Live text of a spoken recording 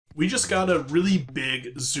We just got a really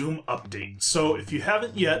big Zoom update. So if you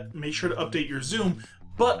haven't yet, make sure to update your Zoom.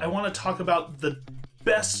 But I want to talk about the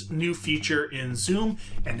best new feature in Zoom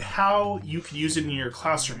and how you can use it in your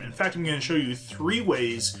classroom. In fact, I'm going to show you 3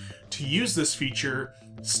 ways to use this feature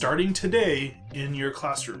starting today in your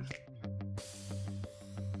classroom.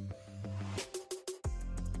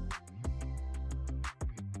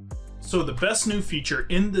 So the best new feature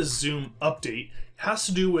in this Zoom update has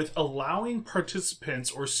to do with allowing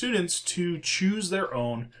participants or students to choose their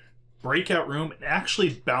own breakout room and actually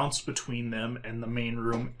bounce between them and the main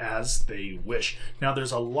room as they wish. Now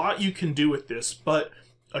there's a lot you can do with this, but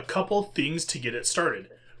a couple things to get it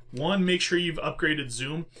started. 1, make sure you've upgraded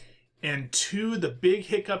Zoom. And 2, the big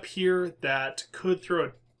hiccup here that could throw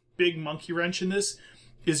a big monkey wrench in this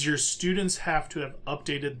is your students have to have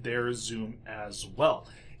updated their Zoom as well.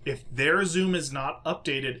 If their Zoom is not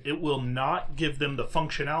updated, it will not give them the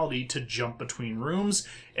functionality to jump between rooms,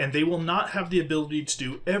 and they will not have the ability to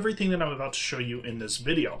do everything that I'm about to show you in this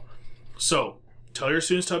video. So, tell your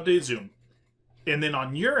students to update Zoom. And then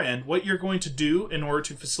on your end, what you're going to do in order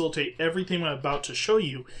to facilitate everything I'm about to show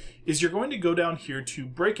you is you're going to go down here to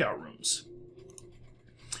Breakout Rooms.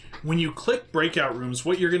 When you click Breakout Rooms,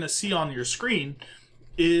 what you're going to see on your screen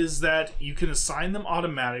is that you can assign them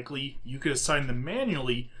automatically, you could assign them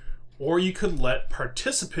manually, or you could let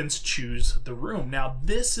participants choose the room. Now,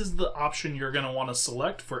 this is the option you're going to want to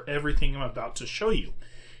select for everything I'm about to show you.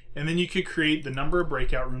 And then you could create the number of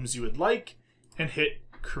breakout rooms you would like and hit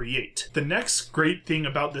create. The next great thing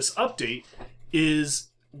about this update is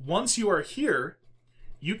once you are here,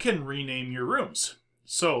 you can rename your rooms.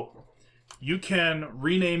 So you can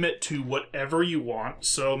rename it to whatever you want.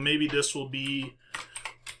 So maybe this will be,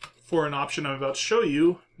 for an option I'm about to show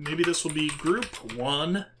you, maybe this will be group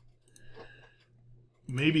 1.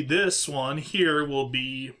 Maybe this one here will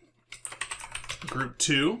be group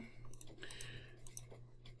 2.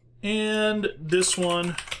 And this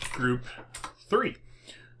one, group 3.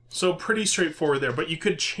 So pretty straightforward there, but you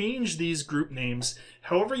could change these group names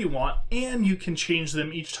however you want, and you can change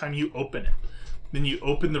them each time you open it. Then you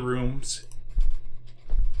open the rooms,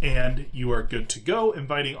 and you are good to go,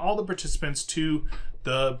 inviting all the participants to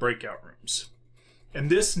the breakout rooms. And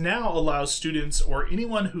this now allows students or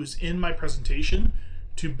anyone who's in my presentation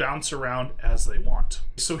to bounce around as they want.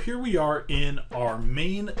 So here we are in our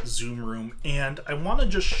main Zoom room, and I want to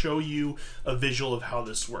just show you a visual of how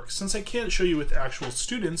this works. Since I can't show you with actual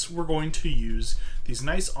students, we're going to use these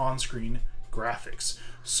nice on-screen graphics.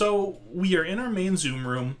 So we are in our main Zoom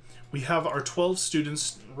room. We have our 12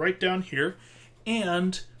 students right down here,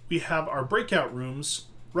 and we have our breakout rooms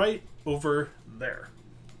right over there.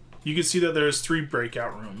 You can see that there's 3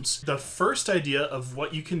 breakout rooms. The first idea of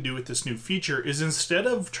what you can do with this new feature is instead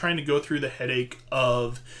of trying to go through the headache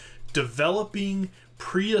of developing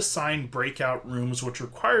pre-assigned breakout rooms, which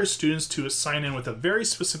requires students to assign in with a very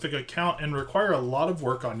specific account and require a lot of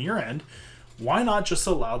work on your end, why not just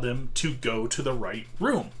allow them to go to the right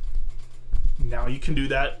room? Now you can do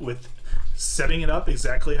that with setting it up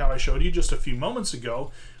exactly how I showed you just a few moments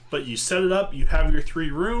ago, but you set it up, you have your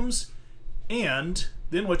 3 rooms, and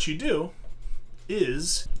then what you do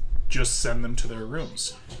is just send them to their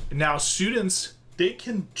rooms. Now students, they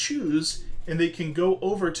can choose and they can go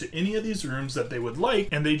over to any of these rooms that they would like,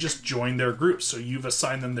 and they just join their groups. So you've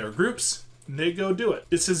assigned them their groups and they go do it.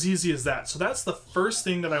 It's as easy as that. So that's the first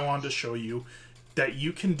thing that I wanted to show you that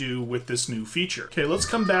you can do with this new feature. Okay, let's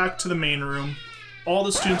come back to the main room. All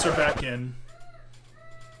the students are back in.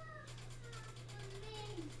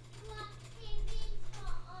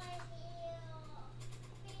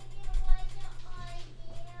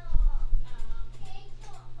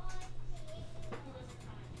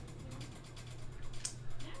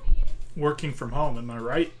 Working from home, am I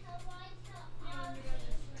right?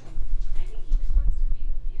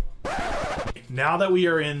 Now that we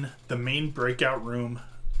are in the main breakout room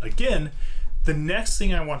again, the next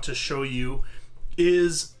thing I want to show you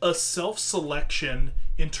is a self-selection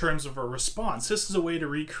in terms of a response. This is a way to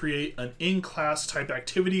recreate an in-class type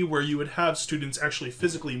activity where you would have students actually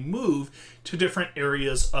physically move to different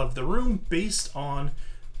areas of the room based on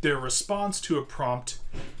their response to a prompt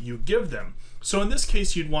you give them. So in this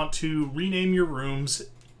case, you'd want to rename your rooms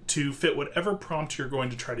to fit whatever prompt you're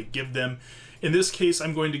going to try to give them. In this case,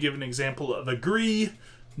 I'm going to give an example of agree,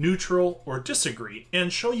 neutral, or disagree,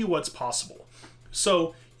 and show you what's possible.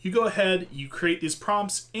 So you go ahead, you create these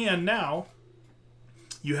prompts, and now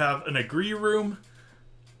you have an agree room,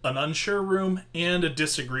 an unsure room, and a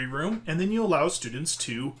disagree room, and then you allow students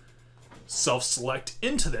to self-select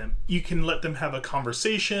into them. You can let them have a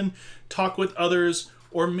conversation, talk with others,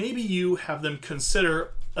 or maybe you have them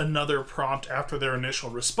consider another prompt after their initial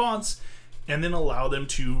response, and then allow them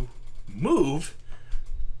to move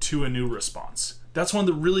to a new response. That's one of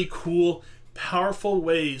the really cool, powerful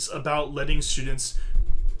ways about letting students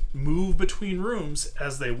move between rooms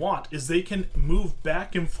as they want, is they can move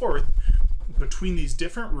back and forth between these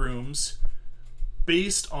different rooms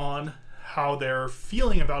based on how they're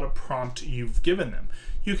feeling about a prompt you've given them.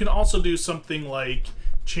 You can also do something like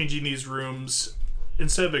changing these rooms,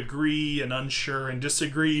 instead of agree and unsure and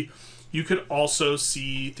disagree, you could also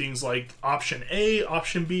see things like option A,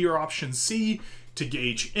 option B, or option C to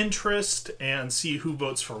gauge interest and see who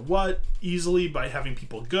votes for what easily by having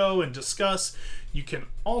people go and discuss. You can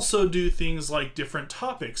also do things like different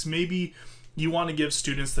topics. Maybe you want to give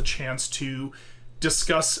students the chance to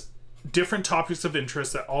discuss different topics of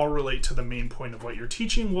interest that all relate to the main point of what you're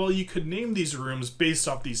teaching. Well, you could name these rooms based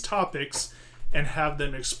off these topics and have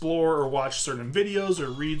them explore or watch certain videos or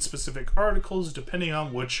read specific articles depending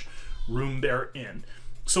on which room they're in.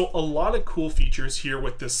 So a lot of cool features here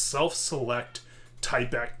with this self-select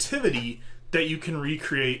type activity that you can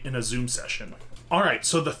recreate in a Zoom session. All right,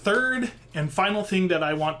 so the third and final thing that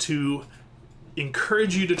I want to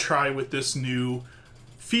encourage you to try with this new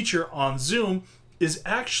feature on Zoom is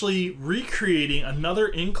actually recreating another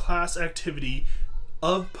in-class activity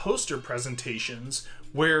of poster presentations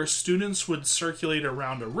where students would circulate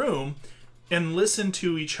around a room and listen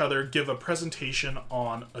to each other give a presentation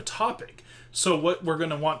on a topic. So what we're going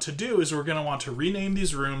to want to do is we're going to want to rename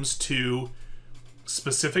these rooms to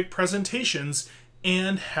specific presentations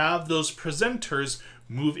and have those presenters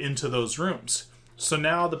move into those rooms. So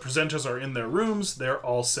now the presenters are in their rooms, they're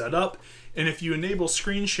all set up, and if you enable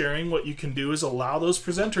screen sharing, what you can do is allow those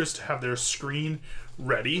presenters to have their screen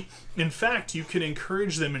ready. In fact, you can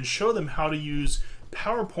encourage them and show them how to use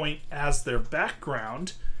PowerPoint as their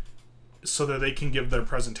background so that they can give their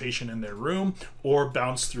presentation in their room or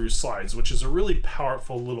bounce through slides, which is a really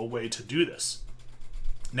powerful little way to do this.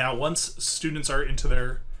 Now, once students are into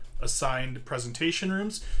their assigned presentation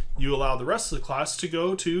rooms, you allow the rest of the class to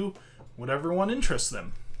go to whatever one interests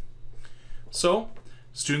them. So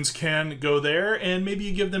students can go there and maybe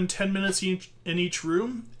you give them 10 minutes in each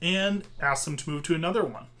room and ask them to move to another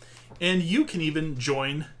one. And you can even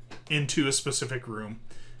join into a specific room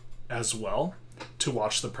as well to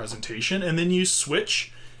watch the presentation, and then you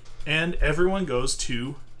switch and everyone goes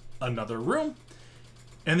to another room.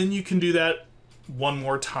 And then you can do that one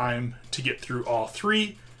more time to get through all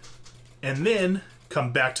three, and then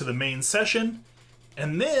come back to the main session,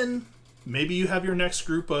 and then maybe you have your next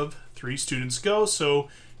group of 3 students go, so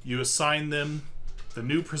you assign them the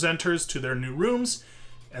new presenters to their new rooms,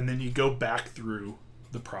 and then you go back through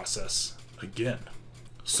the process again.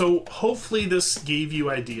 So hopefully this gave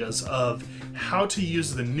you ideas of how to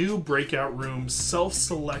use the new Breakout Room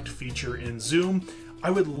self-select feature in Zoom.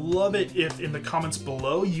 I would love it if in the comments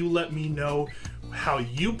below you let me know how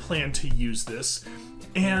you plan to use this.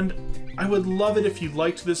 And I would love it if you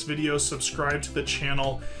liked this video, subscribe to the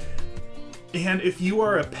channel. And if you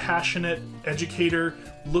are a passionate educator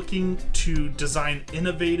looking to design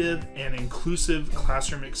innovative and inclusive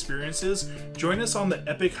classroom experiences, join us on the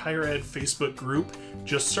Epic Higher Ed Facebook group.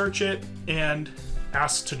 Just search it and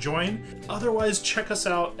ask to join. Otherwise, check us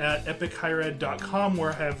out at epichighered.com,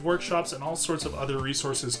 where I have workshops and all sorts of other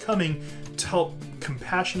resources coming to help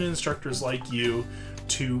compassionate instructors like you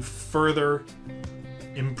to further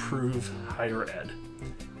improve higher ed.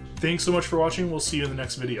 Thanks so much for watching. We'll see you in the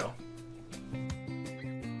next video.